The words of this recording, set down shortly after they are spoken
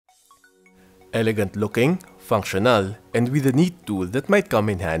Elegant looking, functional, and with a neat tool that might come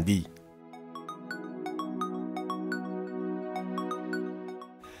in handy.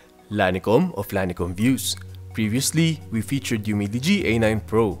 Lanicom of Lanicom Views. Previously, we featured Umidigi A9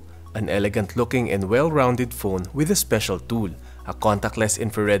 Pro, an elegant looking and well-rounded phone with a special tool, a contactless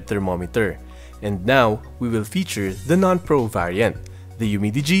infrared thermometer. And now, we will feature the non-Pro variant, the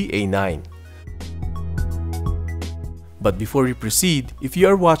Umidigi A9. But before we proceed, if you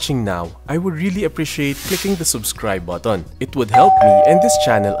are watching now, I would really appreciate clicking the subscribe button. It would help me and this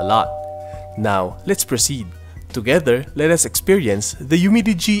channel a lot. Now, let's proceed. Together, let us experience the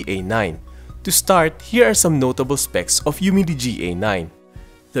Umidigi A9. To start, here are some notable specs of Umidigi A9.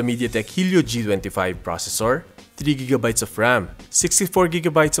 The MediaTek Helio G25 processor, 3GB of RAM,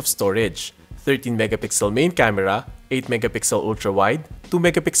 64GB of storage, 13MP main camera, 8MP ultra-wide,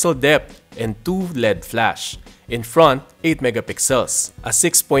 2MP depth, and 2 LED flash. In front, 8MP, a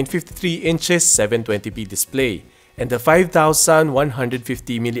 6.53 inches 720p display, and a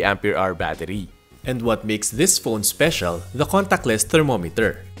 5150 mAh battery. And what makes this phone special, the contactless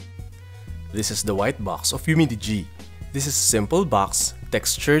thermometer. This is the white box of Umidigi. This is a simple box,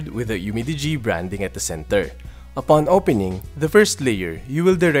 textured with the Umidigi branding at the center. Upon opening the first layer, you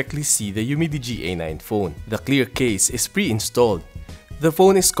will directly see the Umidigi A9 phone. The clear case is pre-installed. The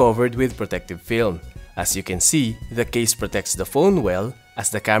phone is covered with protective film. As you can see, the case protects the phone well, as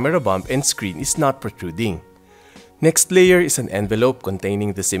the camera bump and screen is not protruding. Next layer is an envelope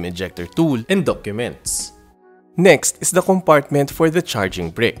containing the SIM ejector tool and documents. Next is the compartment for the charging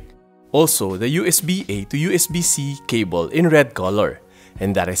brick. Also, the USB-A to USB-C cable in red color.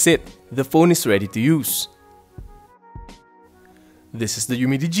 And that is it. The phone is ready to use. This is the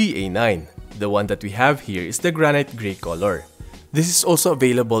Umidigi A9. The one that we have here is the granite gray color. This is also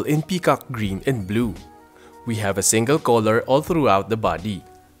available in peacock green and blue. We have a single color all throughout the body.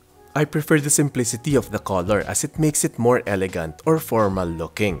 I prefer the simplicity of the color as it makes it more elegant or formal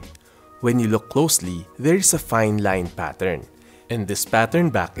looking. When you look closely, there is a fine line pattern. And this pattern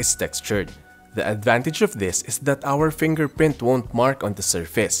back is textured. The advantage of this is that our fingerprint won't mark on the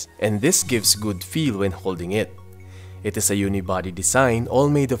surface, and this gives good feel when holding it. It is a unibody design all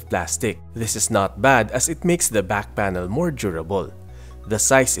made of plastic. This is not bad as it makes the back panel more durable. The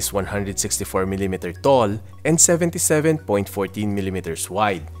size is 164mm tall and 77.14mm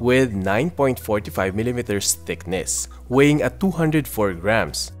wide with 9.45mm thickness, weighing at 204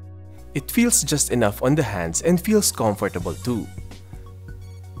 grams. It feels just enough on the hands and feels comfortable too.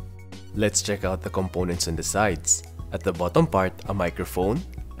 Let's check out the components on the sides. At the bottom part, a microphone,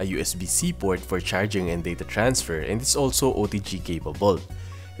 a USB-C port for charging and data transfer, and it's also OTG capable,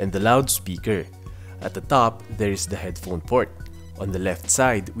 and the loudspeaker. At the top, there is the headphone port. On the left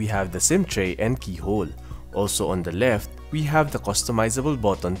side, we have the SIM tray and keyhole. Also on the left, we have the customizable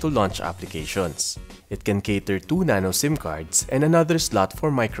button to launch applications. It can cater 2 nano SIM cards and another slot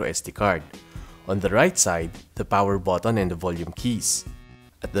for microSD card. On the right side, the power button and the volume keys.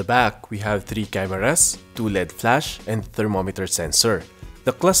 At the back, we have 3 cameras, 2 LED flash, and thermometer sensor.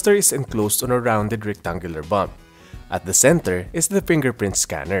 The cluster is enclosed on a rounded rectangular bump. At the center is the fingerprint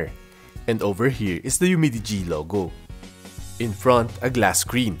scanner. And over here is the Umidigi logo. In front, a glass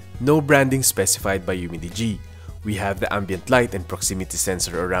screen, no branding specified by Umidigi. We have the ambient light and proximity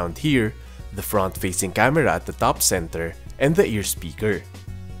sensor around here, the front-facing camera at the top center, and the ear speaker.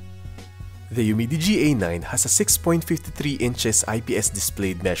 The Umidigi A9 has a 6.53 inches IPS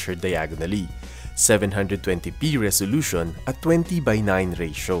display measured diagonally, 720p resolution at 20:9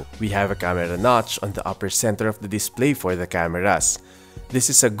 ratio. We have a camera notch on the upper center of the display for the cameras. This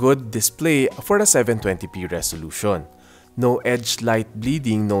is a good display for a 720p resolution. No edge light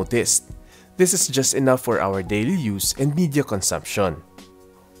bleeding noticed. This is just enough for our daily use and media consumption.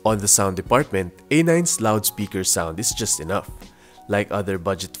 On the sound department, A9's loudspeaker sound is just enough. Like other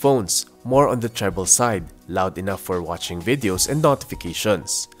budget phones, more on the treble side, loud enough for watching videos and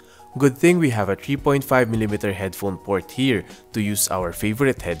notifications. Good thing we have a 3.5mm headphone port here to use our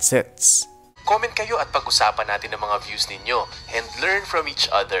favorite headsets. Comment kayo at pag-usapan natin ang mga views ninyo and learn from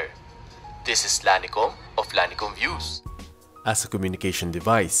each other. This is Lanicom of Lanicom Views. As a communication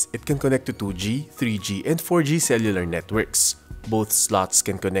device, it can connect to 2G, 3G, and 4G cellular networks. Both slots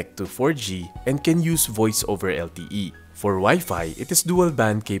can connect to 4G and can use voice over LTE. For Wi-Fi, it is dual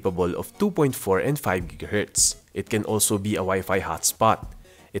band capable of 2.4 and 5 GHz. It can also be a Wi-Fi hotspot.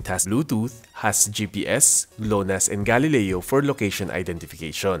 It has Bluetooth, has GPS, GLONASS, and Galileo for location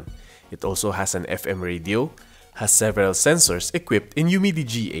identification. It also has an FM radio, has several sensors equipped in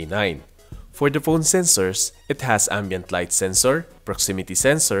Umidigi A9. For the phone sensors, it has ambient light sensor, proximity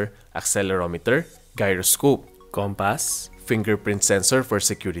sensor, accelerometer, gyroscope, compass, fingerprint sensor for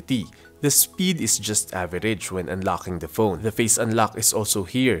security. The speed is just average when unlocking the phone. The face unlock is also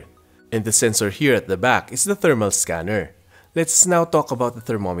here. And the sensor here at the back is the thermal scanner. Let's now talk about the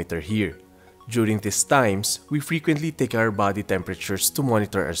thermometer here. During these times, we frequently take our body temperatures to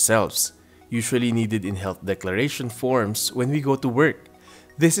monitor ourselves, usually needed in health declaration forms when we go to work.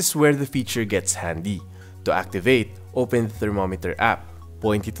 This is where the feature gets handy. To activate, open the thermometer app,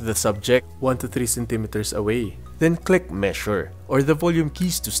 point it to the subject 1 to 3 centimeters away, then click measure or the volume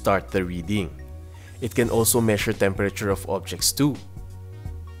keys to start the reading. It can also measure temperature of objects too.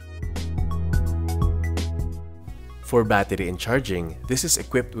 For battery and charging, this is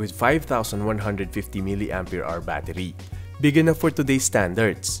equipped with 5150 mAh battery, big enough for today's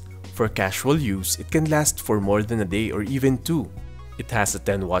standards. For casual use, it can last for more than a day or even 2. It has a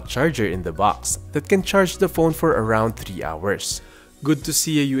 10-watt charger in the box that can charge the phone for around 3 hours. Good to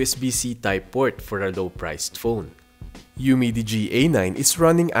see a USB-C type port for a low-priced phone. Umidigi A9 is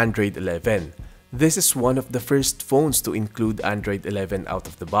running Android 11. This is one of the first phones to include Android 11 out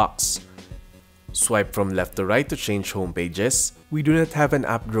of the box. Swipe from left to right to change home pages. We do not have an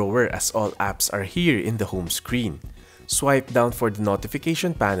app drawer as all apps are here in the home screen. Swipe down for the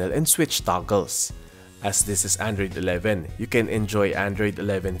notification panel and switch toggles. As this is Android 11, you can enjoy Android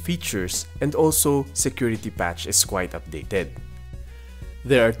 11 features, and also security patch is quite updated.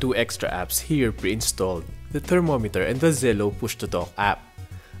 There are 2 extra apps here pre-installed, the thermometer and the Zello push-to-talk app.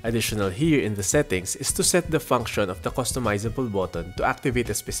 Additional here in the settings is to set the function of the customizable button to activate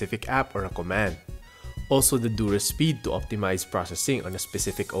a specific app or a command. Also the dual speed to optimize processing on a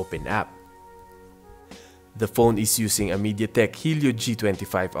specific open app. The phone is using a MediaTek Helio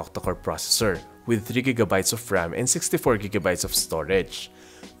G25 octa-core processor with 3GB of RAM and 64GB of storage.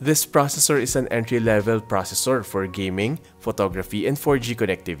 This processor is an entry-level processor for gaming, photography, and 4G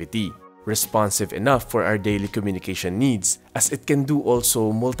connectivity. Responsive enough for our daily communication needs as it can do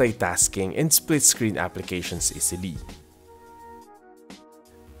also multitasking and split-screen applications easily.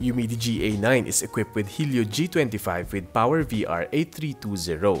 Umidigi A9 is equipped with Helio G25 with PowerVR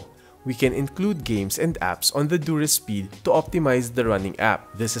 8320. We can include games and apps on the dual speed to optimize the running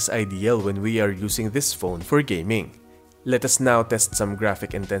app. This is ideal when we are using this phone for gaming. Let us now test some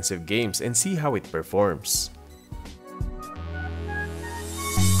graphic-intensive games and see how it performs.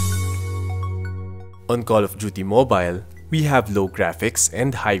 On Call of Duty Mobile, we have low graphics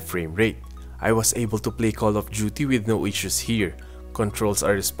and high frame rate. I was able to play Call of Duty with no issues here. Controls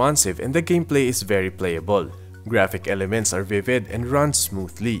are responsive and the gameplay is very playable. Graphic elements are vivid and run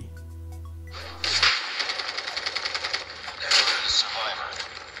smoothly.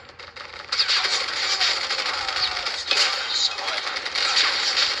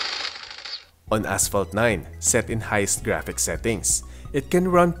 On Asphalt 9, set in highest graphic settings, it can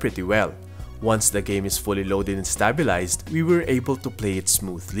run pretty well. Once the game is fully loaded and stabilized, we were able to play it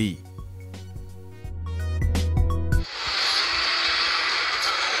smoothly.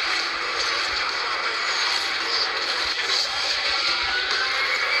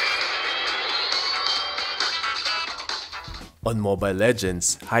 On Mobile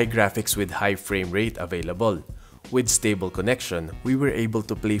Legends, high graphics with high frame rate available. With stable connection, we were able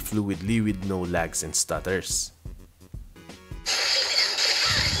to play fluidly with no lags and stutters.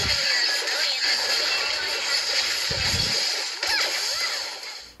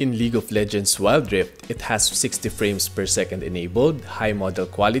 In League of Legends Wild Rift, it has 60 frames per second enabled, high model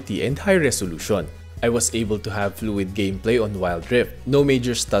quality, and high resolution. I was able to have fluid gameplay on Wild Rift, no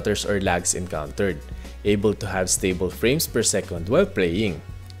major stutters or lags encountered. Able to have stable frames per second while playing.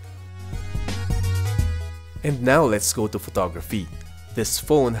 And now let's go to photography. This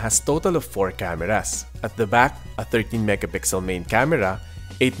phone has total of 4 cameras. At the back, a 13 megapixel main camera,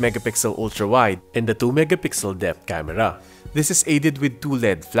 8 megapixel ultra wide, and a 2 megapixel depth camera. This is aided with 2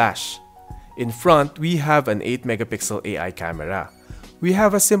 LED flash. In front, we have an 8 megapixel AI camera. We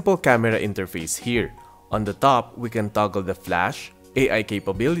have a simple camera interface here. On the top, we can toggle the flash, AI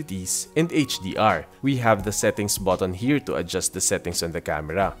capabilities, and HDR. We have the settings button here to adjust the settings on the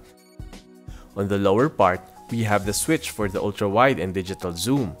camera. On the lower part, we have the switch for the ultra-wide and digital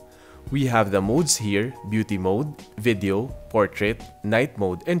zoom. We have the modes here, beauty mode, video, portrait, night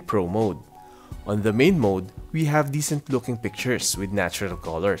mode, and pro mode. On the main mode, we have decent looking pictures with natural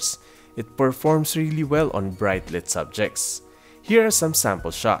colors. It performs really well on bright lit subjects. Here are some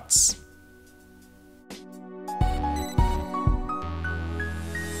sample shots.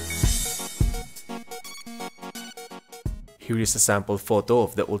 Here is a sample photo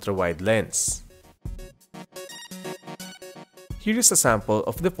of the ultra-wide lens. Here is a sample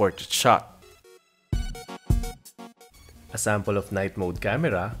of the portrait shot. A sample of night mode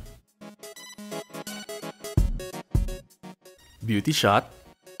camera. beauty shot,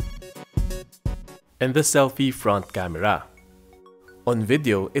 and the selfie front camera. On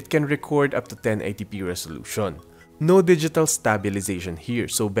video, it can record up to 1080p resolution. No digital stabilization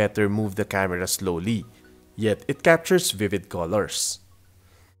here, so better move the camera slowly. Yet, it captures vivid colors.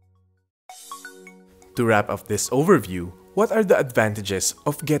 To wrap up this overview, what are the advantages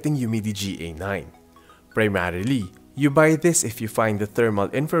of getting Umidigi A9? Primarily, you buy this if you find the thermal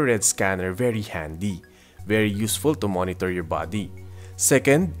infrared scanner very handy, very useful to monitor your body.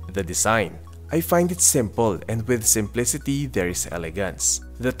 Second, the design. I find it simple, and with simplicity, there is elegance.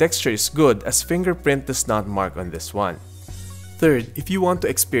 The texture is good as fingerprint does not mark on this one. Third, if you want to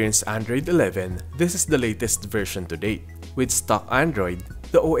experience Android 11, this is the latest version to date. With stock Android,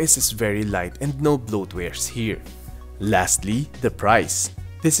 the OS is very light and no bloatwares here. Lastly, the price.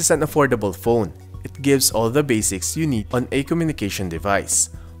 This is an affordable phone. It gives all the basics you need on a communication device.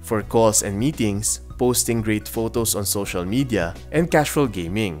 For calls and meetings, posting great photos on social media, and casual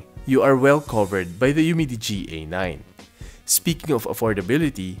gaming, you are well covered by the Umidigi A9. Speaking of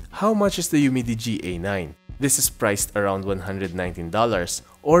affordability, how much is the Umidigi A9? This is priced around $119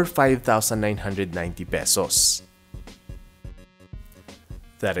 or 5,990 pesos.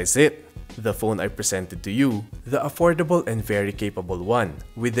 That is it. The phone I presented to you, the affordable and very capable one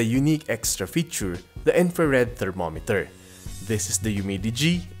with the unique extra feature, the infrared thermometer. This is the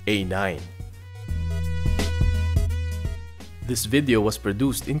Umidigi A9. This video was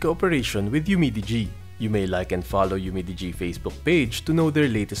produced in cooperation with Umidigi. You may like and follow Umidigi Facebook page to know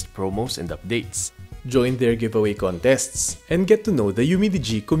their latest promos and updates. Join their giveaway contests and get to know the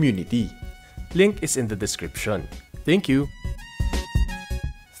Umidigi community. Link is in the description. Thank you!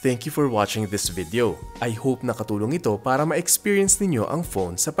 Thank you for watching this video. I hope nakatulong ito para ma-experience ninyo ang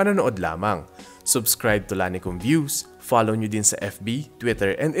phone sa panonood lamang. Subscribe to Lanicom Views, follow nyo din sa FB,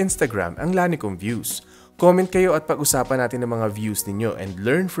 Twitter, and Instagram ang Lanicom Views. Comment kayo at pag-usapan natin ang mga views ninyo and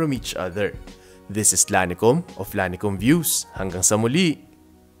learn from each other. This is Lanicom of Lanicom Views. Hanggang sa muli!